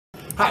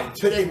Hi,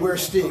 today we're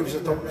Steve's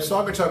at the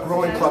Saugatuck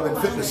Rowing Club and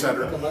Fitness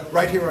Center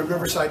right here on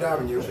Riverside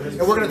Avenue. And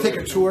we're going to take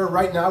a tour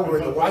right now. We're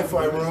in the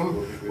Wi-Fi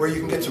room where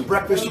you can get some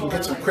breakfast, you can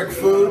get some quick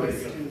food.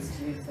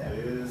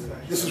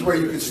 This is where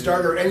you can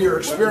start or end your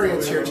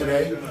experience here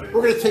today.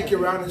 We're going to take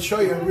you around and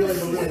show you really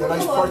the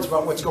nice parts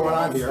about what's going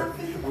on here.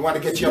 We want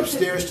to get you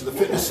upstairs to the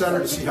fitness center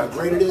to see how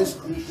great it is.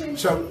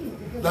 So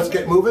let's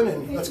get moving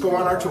and let's go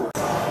on our tour.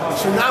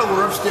 So now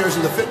we're upstairs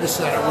in the fitness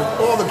center with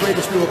all the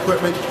greatest new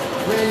equipment,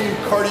 brand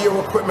new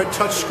cardio equipment,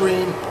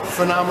 touchscreen,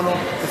 phenomenal.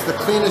 It's the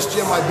cleanest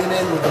gym I've been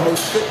in with the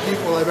most fit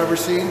people I've ever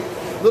seen.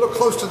 A little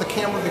close to the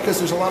camera because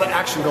there's a lot of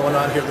action going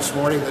on here this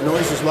morning. The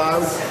noise is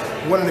loud.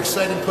 What an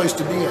exciting place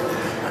to be in.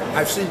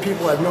 I've seen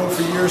people I've known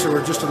for years who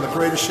are just in the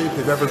greatest shape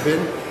they've ever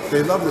been.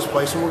 They love this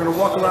place, and we're going to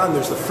walk around.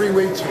 There's the free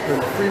weights, there's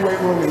the free weight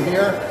room in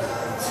here.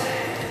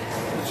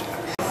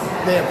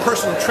 They have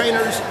personal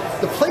trainers.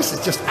 The place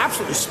is just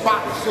absolutely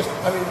spotless. Just,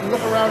 I mean, you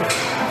look around,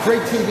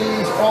 great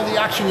TVs, all the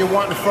action you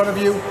want in front of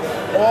you,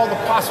 all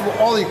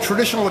the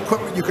traditional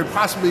equipment you could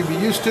possibly be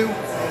used to.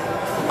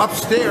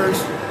 Upstairs,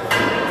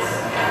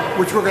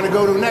 which we're going to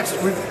go to next,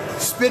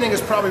 spinning is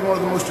probably one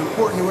of the most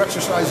important new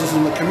exercises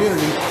in the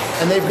community,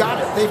 and they've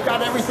got it. They've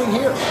got everything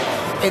here.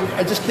 And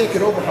I just can't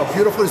get over how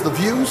beautiful it is. The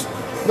views,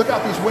 look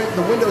out these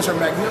the windows are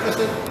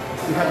magnificent.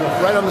 You have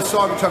it right on the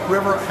Saugatuck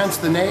River, hence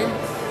the name.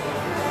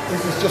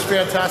 This is just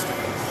fantastic.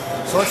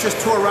 So let's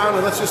just tour around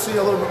and let's just see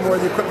a little bit more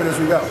of the equipment as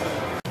we go.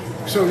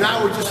 So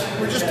now we're just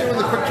doing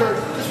the quick tour.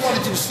 Just wanted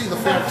you to see the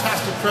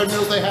fantastic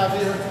treadmills they have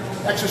here,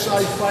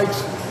 exercise bikes,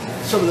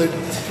 some of the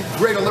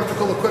great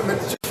elliptical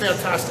equipment. It's just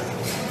fantastic.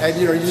 And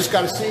you know, you just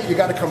got to see it, you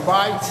got to come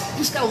by. You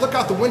just got to look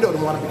out the window to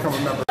want to become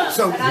a member.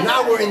 So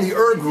now we're in the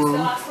erg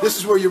room. This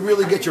is where you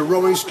really get your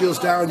rowing skills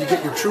down, you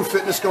get your true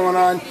fitness going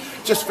on.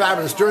 Just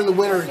fabulous. During the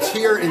winter, it's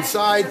here,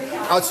 inside.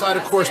 Outside,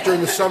 of course,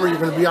 during the summer, you're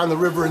going to be on the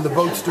river in the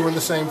boats doing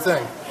the same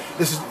thing.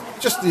 This is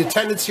just the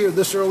attendance here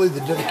this early,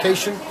 the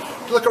dedication.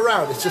 Look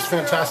around, it's just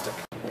fantastic.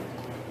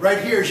 Right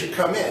here as you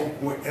come in,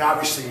 and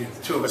obviously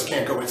the two of us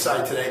can't go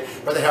inside today,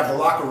 but they have the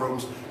locker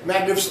rooms,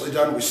 magnificently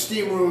done with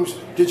steam rooms,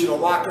 digital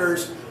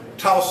lockers,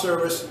 towel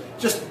service,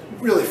 just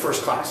really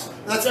first class.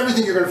 And that's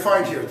everything you're going to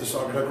find here at the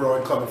Saugatuck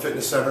Rowing Club and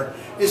Fitness Center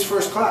is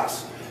first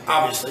class.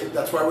 Obviously,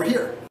 that's why we're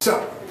here.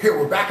 So, here,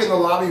 we're back in the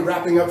lobby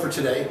wrapping up for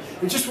today.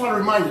 We just want to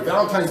remind you,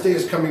 Valentine's Day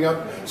is coming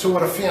up, so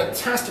what a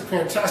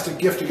fantastic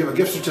gift to give a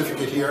gift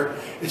certificate here.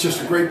 It's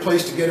just a great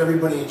place to get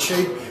everybody in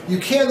shape. You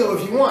can, though,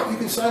 if you want, you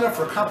can sign up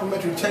for a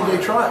complimentary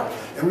 10-day trial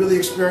and really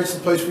experience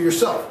the place for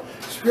yourself.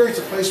 Experience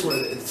a place where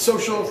it's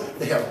social,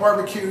 they have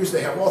barbecues,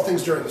 they have all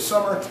things during the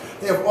summer,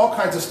 they have all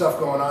kinds of stuff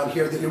going on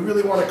here that you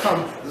really want to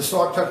come to the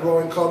Saugatuck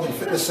Rowing Club and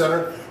Fitness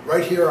Center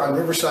right here on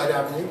Riverside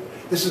Avenue.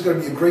 This is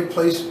going to be a great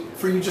place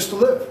for you just to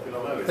live.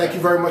 Thank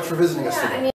you very much for visiting us today.